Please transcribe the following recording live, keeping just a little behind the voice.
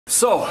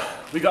So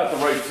we got the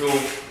right tool,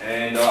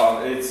 and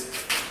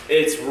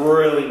it's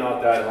really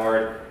not that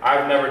hard.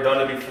 I've never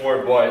done it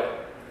before,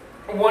 but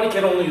one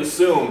can only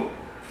assume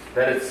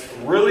that it's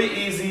really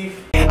easy.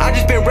 I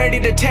just been ready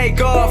to take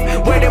off,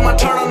 waiting my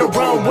turn on the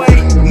runway.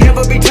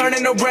 Never be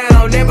turning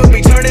around, never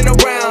be turning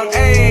around,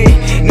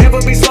 ayy.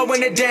 Never be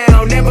slowing it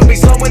down, never be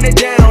slowing it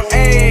down,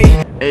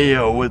 ayy. Hey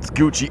yo, it's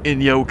Gucci in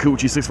yo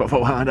Coochie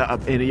 654 Honda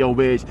up in yo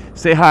bitch.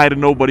 Say hi to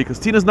nobody because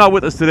Tina's not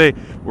with us today.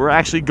 We're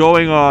actually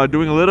going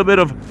doing a little bit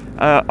of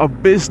a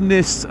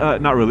business,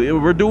 not really.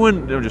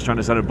 I'm just trying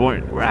to sound it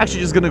buoyant. We're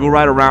actually just gonna go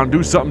right around,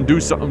 do something, do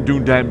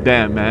damn,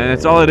 man.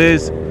 That's all it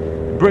is.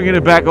 Bringing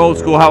it back old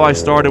school, how I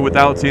started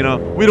without Tina.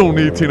 We don't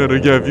need Tina to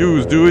get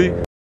views, do we?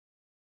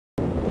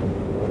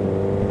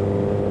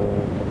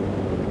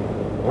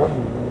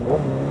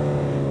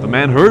 The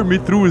man heard me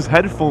through his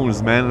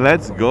headphones, man.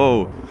 Let's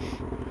go.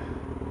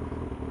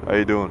 How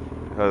you doing?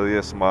 Hell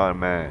yes, my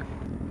man.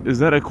 Is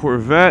that a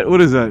Corvette?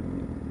 What is that?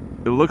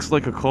 It looks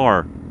like a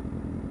car.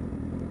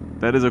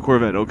 That is a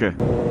Corvette, okay.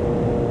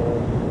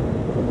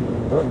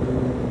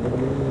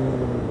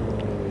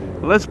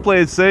 Let's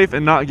play it safe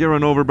and not get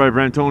run over by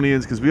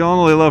Brantonians, because we all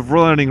know they love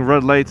running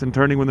red lights and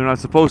turning when they're not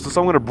supposed to,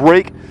 so I'm going to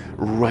brake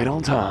right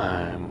on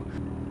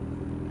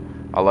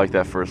time. I like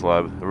that first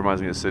lab. It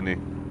reminds me of Sydney.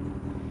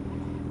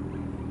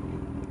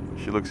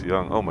 She looks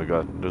young. Oh my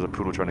god, there's a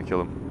poodle trying to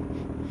kill him.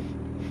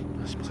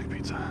 That smells like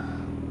pizza.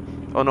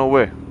 Oh, no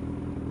way.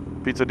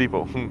 Pizza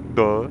Depot.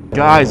 Duh.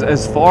 Guys,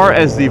 as far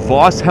as the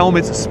Voss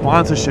Helmets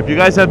sponsorship, you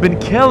guys have been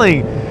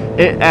killing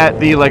it at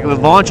the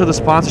launch of the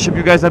sponsorship.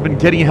 You guys have been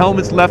getting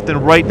helmets left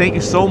and right. Thank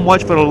you so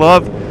much for the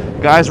love.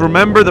 Guys,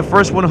 remember the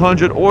first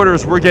 100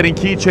 orders, we're getting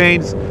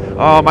keychains.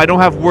 I don't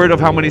have word of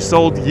how many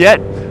sold yet,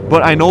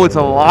 but I know it's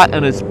a lot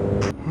and it's...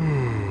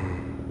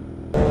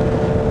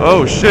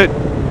 Oh shit.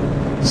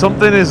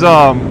 Something is,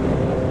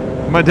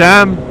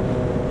 Madame,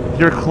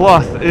 your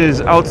cloth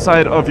is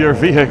outside of your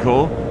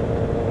vehicle.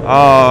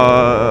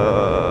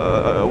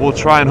 We'll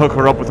try and hook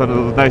her up with a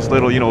nice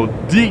little, you know,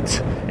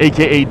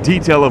 aka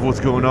detail of what's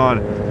going on.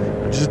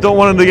 I just don't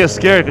want him to get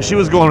scared because she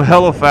was going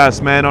hella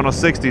fast, man, on a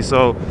 60.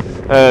 So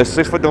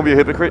 6 foot, don't be a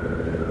hypocrite.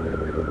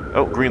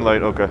 Oh, green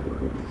light, okay.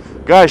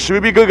 Guys, should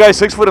we be good guys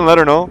 6 foot and let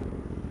her know?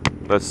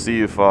 Let's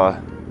see if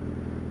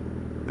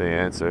they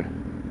answer.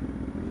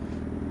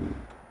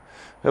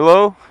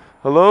 Hello?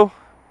 Hello?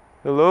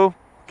 Hello?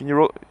 Can you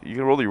roll? You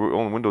can roll your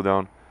own window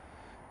down.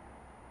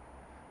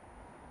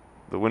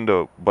 The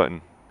window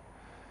button.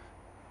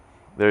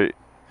 There.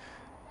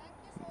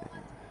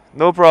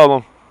 No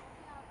problem.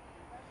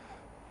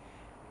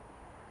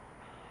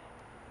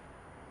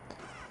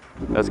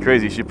 That's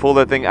crazy. She pulled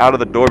that thing out of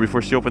the door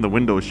before she opened the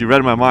window. She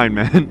read my mind,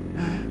 man.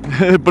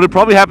 But it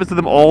probably happens to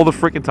them all the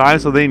freaking time,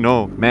 so they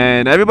know.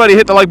 Man, everybody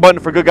hit the like button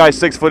for Good Guys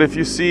 6 Foot. If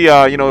you see,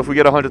 you know, if we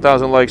get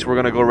 100,000 likes, we're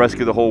gonna go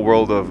rescue the whole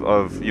world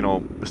of you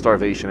know,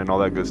 starvation and all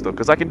that good stuff.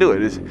 Because I can do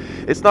it.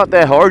 It's not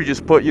that hard. You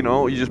just put, you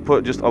know,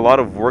 just a lot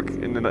of work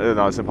in.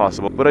 No, it's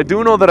impossible. But I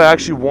do know that I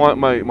actually want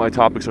my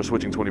topics are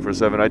switching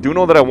 24/7. I do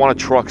know that I want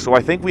a truck, so I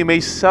think we may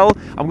sell.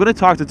 I'm gonna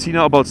talk to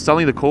Tina about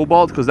selling the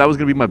Cobalt because that was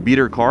gonna be my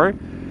beater car.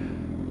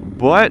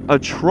 But a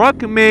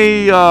truck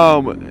may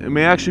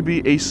actually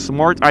be a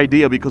smart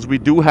idea because we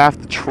do have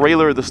to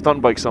trailer the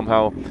stunt bike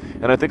somehow,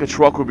 and I think a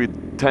truck would be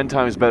 10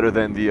 times better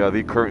than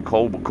the current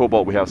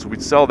Cobalt we have. So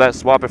we'd sell that,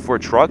 swap it for a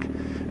truck,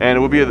 and it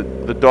would be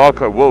the dog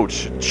car. Whoa,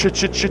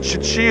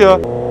 chia.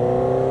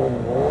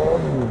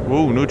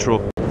 Whoa,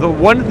 neutral. The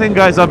one thing,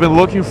 guys, I've been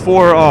looking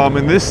for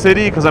in this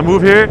city because I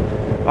moved here.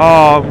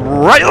 Oh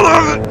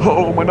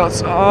my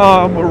nuts.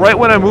 Right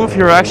when I moved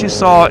here, I actually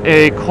saw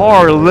a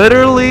car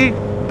literally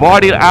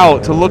bodied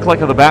out to look like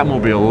the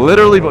Batmobile.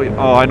 Literally,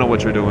 oh, I know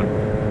what you're doing.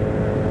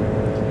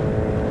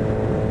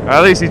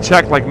 At least he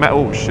checked like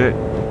oh shit.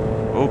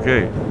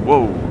 Okay.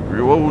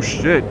 Whoa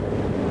shit.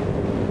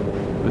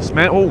 This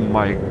man, oh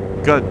my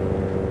god.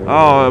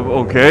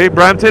 Oh, okay.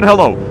 Brampton,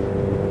 hello.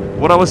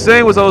 What I was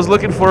saying was I was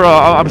looking for,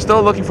 I'm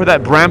still looking for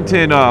that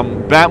Brampton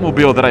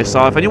Batmobile that I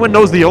saw. If anyone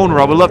knows the owner,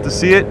 I would love to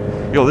see it.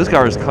 Yo, this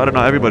car is cutting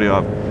everybody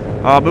off.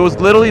 It was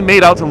literally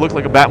made out to look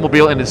like a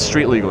Batmobile and it's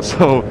street legal.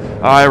 So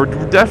I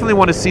definitely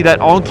want to see that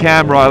on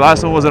camera.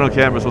 Last one wasn't on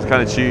camera, so it's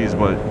kind of cheese,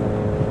 but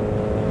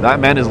that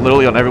man is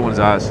literally on everyone's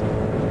ass.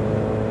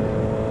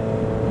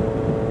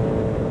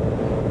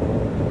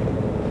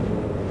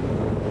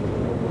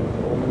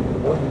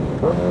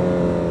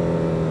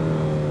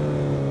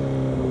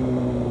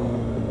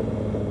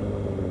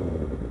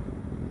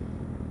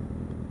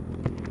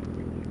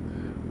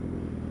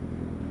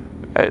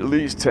 At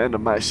least 10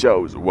 of my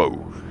shows. Whoa.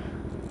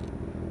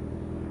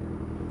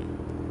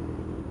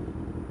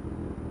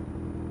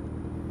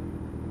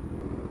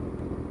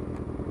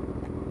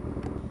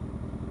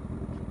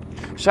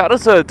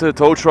 Shout out to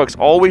tow trucks,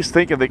 always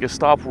thinking they can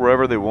stop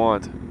wherever they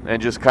want and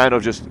just kind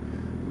of just...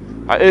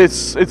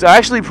 It's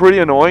actually pretty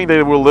annoying.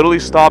 They will literally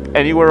stop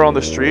anywhere on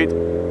the street.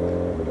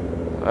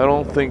 I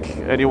don't think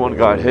anyone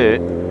got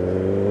hit.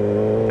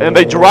 And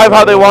they drive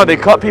how they want. They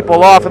cut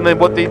people off, and then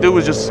what they do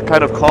is just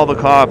kind of call the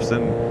cops.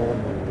 And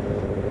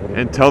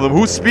and tell them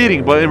who's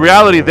speeding. But in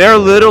reality, they're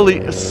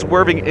literally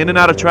swerving in and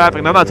out of traffic.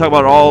 And I'm not talking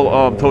about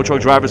all tow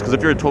truck drivers, because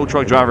if you're a tow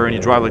truck driver and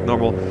you drive like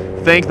normal,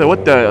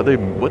 what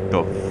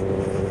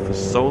the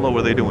solo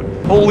are they doing?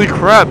 Holy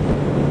crap!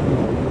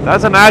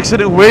 That's an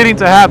accident waiting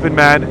to happen,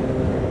 man.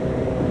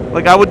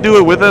 Like, I would do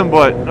it with him,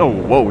 but oh,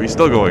 whoa, he's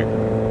still going.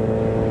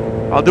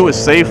 I'll do it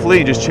safely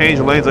and just change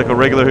lanes like a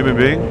regular human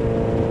being.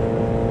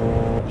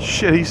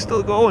 Shit, he's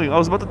still going. I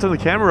was about to turn the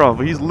camera off,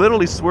 but he's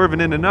literally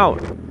swerving in and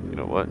out. You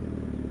know what?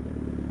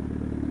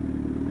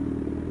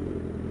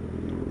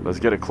 Let's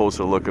get a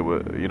closer look at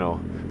what, you know,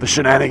 the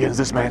shenanigans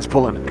this man's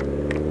pulling.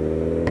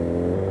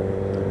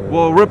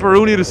 Well,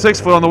 Ripperoonie to 6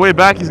 foot on the way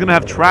back, he's gonna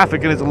have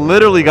traffic, and it's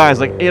literally, guys,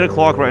 like 8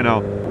 o'clock right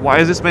now. Why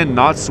is this man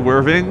not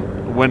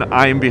swerving when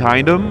I'm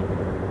behind him?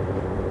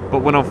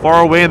 But when I'm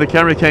far away and the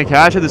camera can't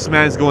catch it, this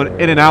man's going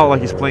in and out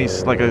like he's playing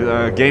like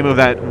a game of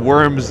that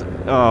Wormax.io.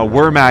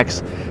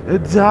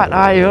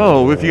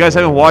 If you guys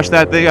haven't watched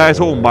that thing, guys,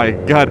 oh my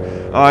god.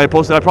 I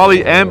posted, I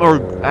probably am,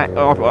 or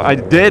I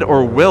did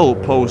or will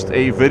post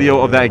a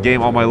video of that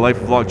game on my life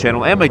vlog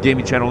channel and my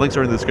gaming channel. Links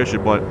are in the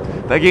description, but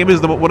that game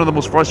is one of the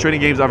most frustrating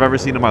games I've ever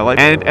seen in my life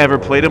and ever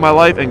played in my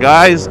life. And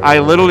guys, I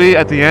literally,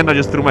 at the end, I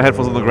just threw my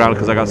headphones on the ground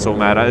because I got so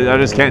mad. I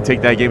just can't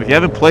take that game. If you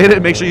haven't played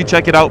it, make sure you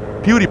check it out.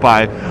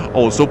 PewDiePie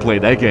also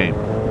played that game.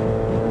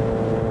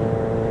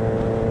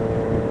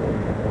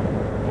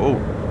 Oh,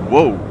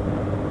 whoa.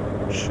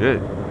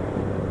 Shit.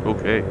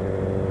 Okay.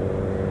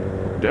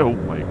 Oh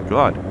my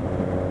god.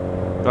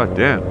 God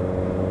damn.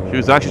 He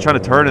was actually trying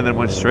to turn and then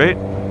went straight.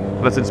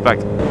 Let's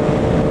inspect.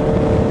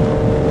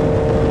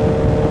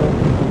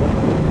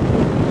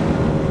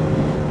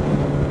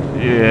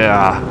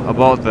 Yeah,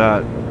 about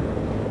that.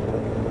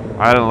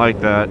 I don't like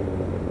that.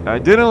 I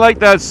didn't like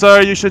that,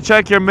 sir. You should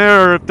check your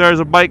mirror if there's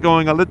a bike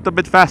going a little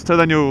bit faster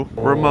than you.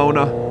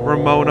 Ramona.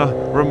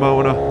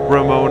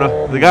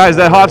 The guys,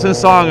 that Hobson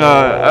song,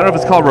 I don't know if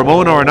it's called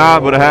Ramona or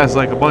not, but it has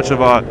like a bunch of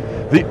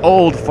the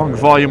old Funk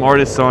Volume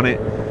artists on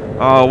it.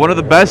 One of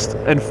the best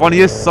and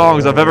funniest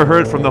songs I've ever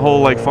heard from the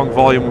whole like Funk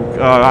Volume.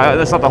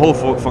 That's not the whole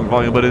Funk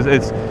Volume, but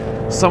it's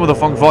some of the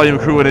Funk Volume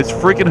crew, and it's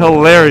freaking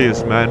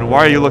hilarious, man. Why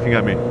are you looking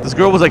at me? This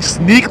girl was like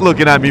sneak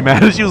looking at me,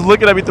 man. She was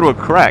looking at me through a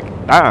crack.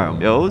 Damn,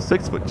 yo,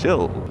 6 foot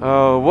chill.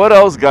 What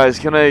else, guys,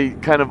 can I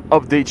kind of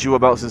update you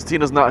about since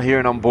Tina's not here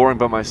and I'm boring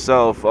by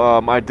myself?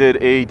 I did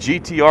a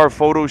GTR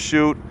photo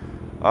shoot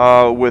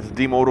with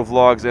D-Moto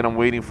Vlogs, and I'm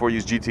waiting for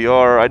use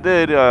GTR. I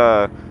did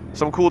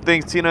some cool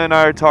things. Tina and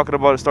I are talking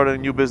about starting a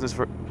new business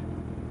for...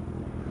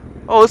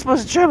 Oh, this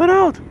must jam it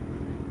out.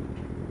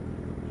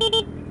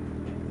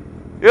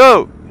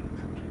 Yo!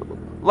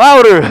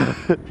 Louder!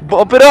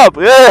 Bump it up!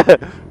 Yeah!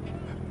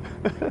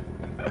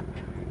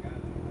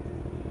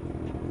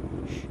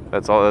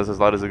 That's all. That's as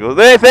loud as it goes.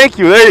 Hey, thank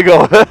you! There you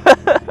go!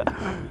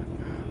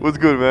 What's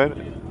good, man?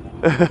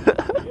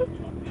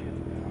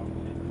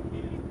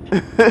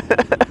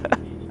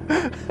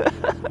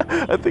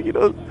 I think he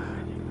knows.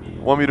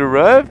 Want me to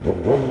rev?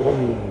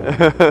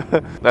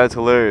 That's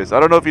hilarious.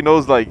 I don't know if he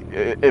knows, like,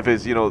 if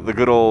it's, you know, the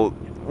good old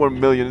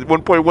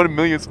 1.1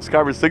 million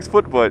subscribers 6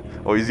 foot, but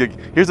oh, he's like,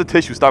 here's a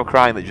tissue. Stop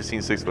crying that you've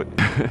seen 6 foot.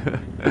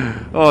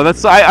 Oh,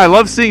 that's I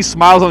love seeing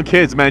smiles on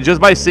kids, man.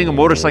 Just by seeing a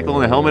motorcycle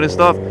and a helmet and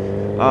stuff.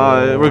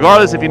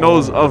 Regardless if he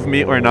knows of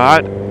me or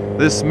not,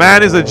 this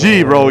man is a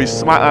G, bro.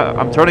 He's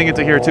I'm turning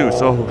into here too,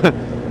 so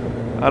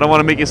I don't want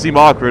to make it seem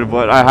awkward,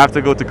 but I have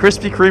to go to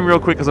Krispy Kreme real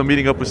quick because I'm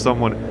meeting up with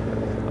someone.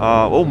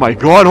 Oh my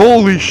god,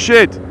 holy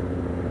shit!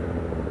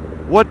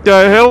 What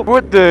the hell?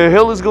 What the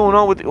hell is going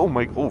on with the,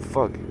 oh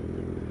fuck.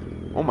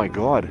 Oh my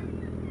god.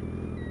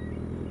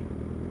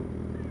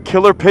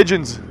 Killer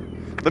pigeons.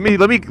 Let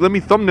me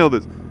thumbnail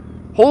this.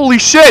 Holy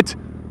shit!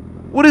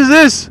 What is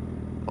this?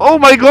 Oh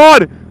my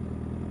god!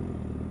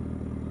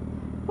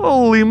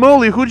 Holy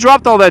moly, who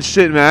dropped all that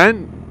shit,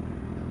 man?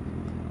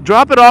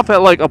 Drop it off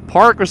at like a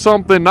park or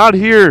something, not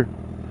here.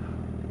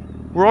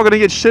 We're all gonna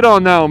get shit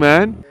on now,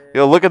 man.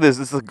 Yo, look at this.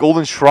 This is a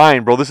golden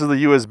shrine, bro. This is the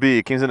USB.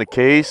 It comes in a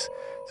case.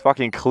 It's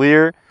fucking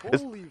clear.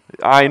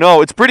 I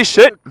know, it's pretty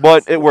shit,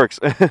 but it works.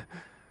 Dude,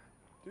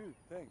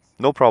 thanks.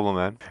 No problem,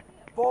 man.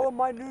 Follow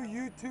my new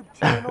YouTube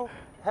channel,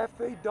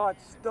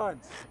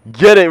 Hefe.stunts.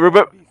 Get it.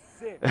 Remember,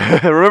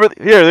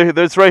 here,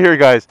 that's right here,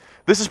 guys.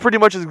 This is pretty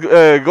much his,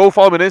 go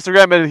follow him on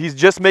Instagram, and he's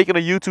just making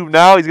a YouTube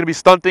now. He's going to be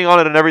stunting on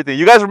it and everything.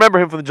 You guys remember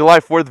him from the July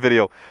 4th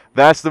video.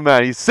 That's the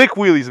man. He's sick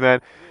wheelies, man.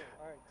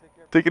 Yeah, all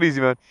right, take it easy,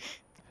 man.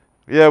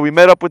 Yeah, we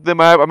met up with him.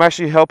 I'm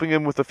actually helping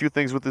him with a few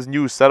things with his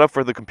new setup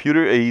for the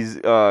computer. He's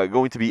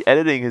going to be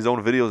editing his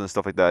own videos and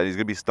stuff like that. He's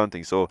going to be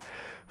stunting. So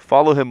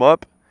follow him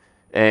up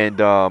and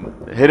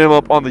hit him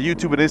up on the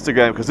YouTube and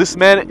Instagram, because this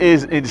man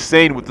is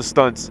insane with the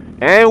stunts.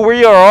 And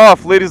we are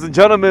off, ladies and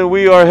gentlemen.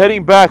 We are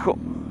heading back.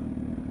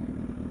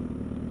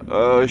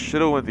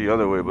 Should have went the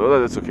other way, but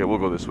that's okay. We'll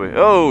go this way.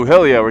 Oh,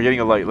 hell yeah, we're getting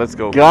a light. Let's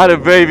go. Got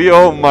it, baby.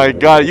 Oh my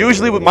god.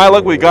 Usually with my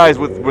luck with guys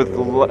with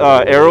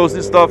arrows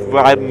and stuff,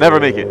 I'd never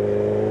make it.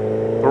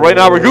 But right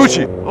now we're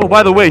Gucci. Oh,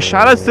 by the way,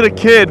 shout outs to the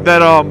kid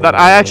that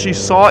I actually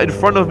saw in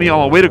front of me on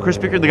my way to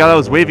Krispy Kreme, the guy that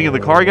was waving in the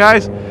car,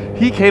 guys.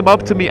 He came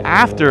up to me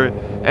after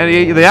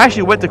And they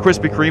actually went to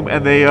Krispy Kreme,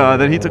 and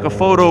then he took a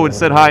photo and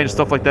said hi and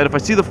stuff like that. If I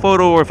see the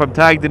photo or if I'm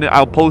tagged in it,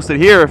 I'll post it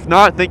here. If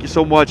not, thank you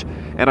so much,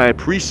 and I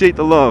appreciate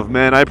the love,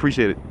 man. I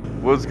appreciate it.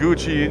 Was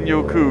Gucci in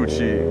your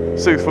coochie?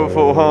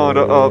 6'4"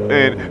 Honda up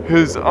in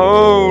his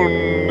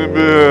own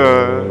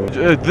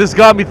bed. This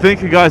got me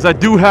thinking, guys. I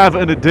do have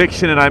an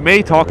addiction, and I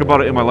may talk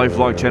about it in my life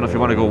vlog channel if you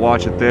want to go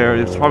watch it there.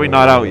 It's probably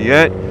not out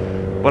yet,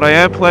 but I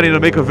am planning to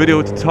make a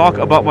video to talk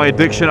about my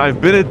addiction. I've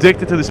been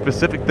addicted to this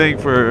specific thing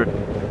for,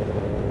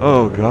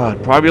 oh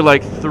god, probably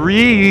like 3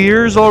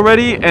 years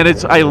already, and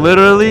I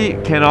literally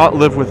cannot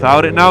live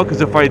without it now,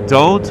 because if I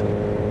don't,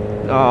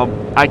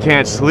 I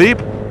can't sleep.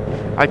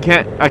 I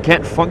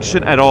can't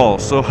function at all.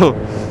 So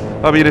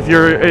I mean, if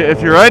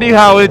you're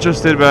anyhow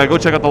interested, man, go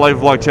check out the live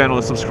vlog channel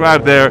and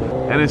subscribe there.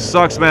 And it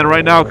sucks, man,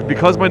 right now,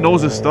 because my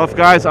nose is stuffed,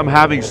 guys. I'm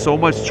having so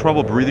much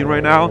trouble breathing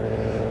right now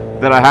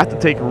that I have to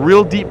take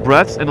real deep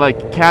breaths and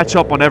like catch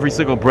up on every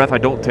single breath I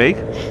don't take.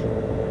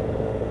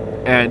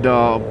 And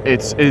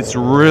it's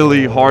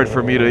really hard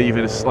for me to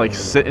even like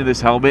sit in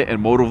this helmet and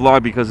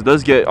motovlog, because it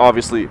does get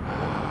obviously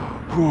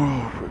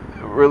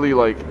really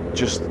like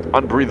just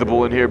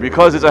unbreathable in here,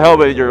 because it's a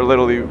helmet. You're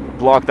literally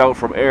blocked out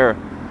from air.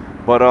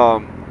 But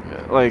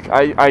like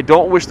I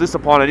don't wish this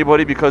upon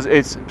anybody, because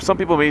some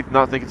people may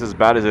not think it's as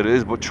bad as it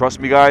is, but trust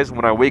me, guys,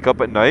 when I wake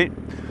up at night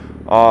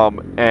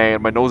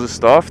and my nose is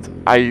stuffed,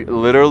 I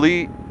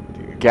literally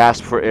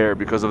gasp for air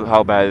because of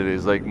how bad it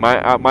is. Like my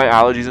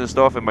allergies and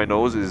stuff in my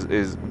nose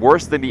is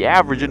worse than the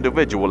average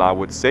individual, I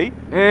would say.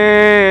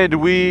 And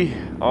we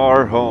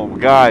are home,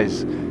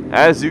 guys.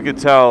 As you can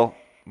tell,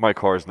 my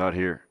car's not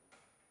here.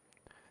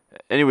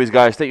 Anyways,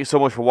 guys, thank you so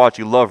much for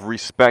watching. Love,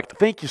 respect.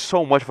 Thank you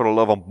so much for the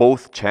love on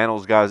both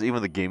channels, guys.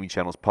 Even the gaming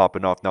channel's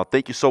popping off now.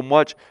 Thank you so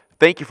much.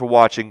 Thank you for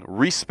watching.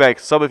 Respect.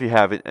 Sub if you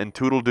haven't. And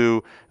toodle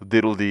do,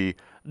 diddle dee,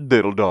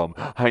 diddle dum.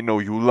 I know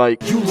you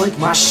like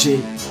my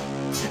shit.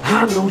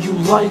 I know you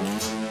like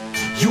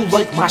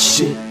my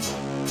shit.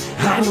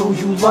 I know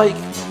you like,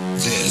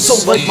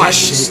 so like my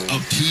shit. A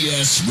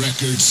PS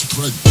Records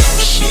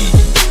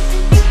production.